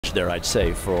advantage there, I'd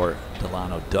say, for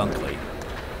Delano Dunkley.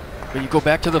 But you go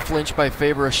back to the flinch by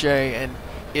Fabergé, and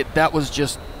that was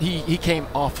just, he came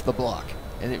off the block,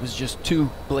 and it was just too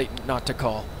blatant not to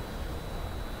call.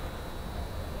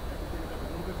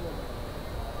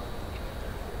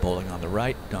 Boling on the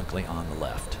right, Dunkley on the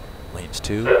left. Lanes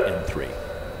 2 and 3.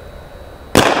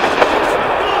 Good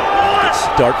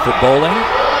start for Boling,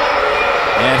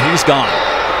 and he's gone.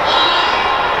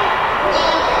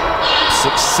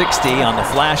 6:60 on the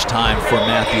flash time for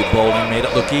Matthew Boling, made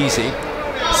it look easy.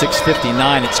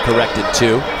 6:59 it's corrected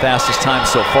to. Fastest time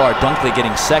so far. Dunkley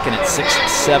getting second at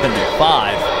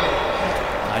 6:75.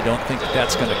 I don't think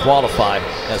that's going to qualify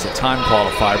as a time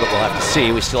qualifier, but we'll have to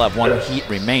see. We still have one heat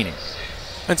remaining.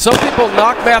 And some people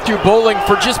knock Matthew Boling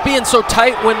for just being so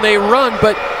tight when they run,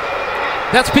 but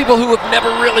that's people who have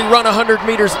never really run 100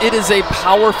 meters. It is a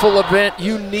powerful event.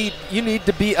 You need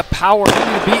to be a power. You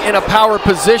need to be in a power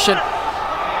position.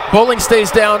 Boling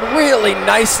stays down really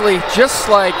nicely, just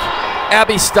like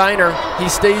Abby Steiner. He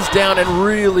stays down and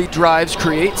really drives,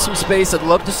 creates some space. I'd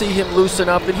love to see him loosen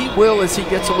up, and he will as he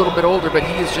gets a little bit older, but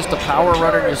he is just a power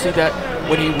runner, and you'll see that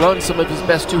when he runs some of his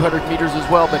best 200 meters as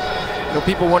well. But you know,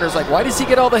 people wonder, like, why does he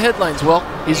get all the headlines? Well,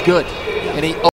 he's good, and he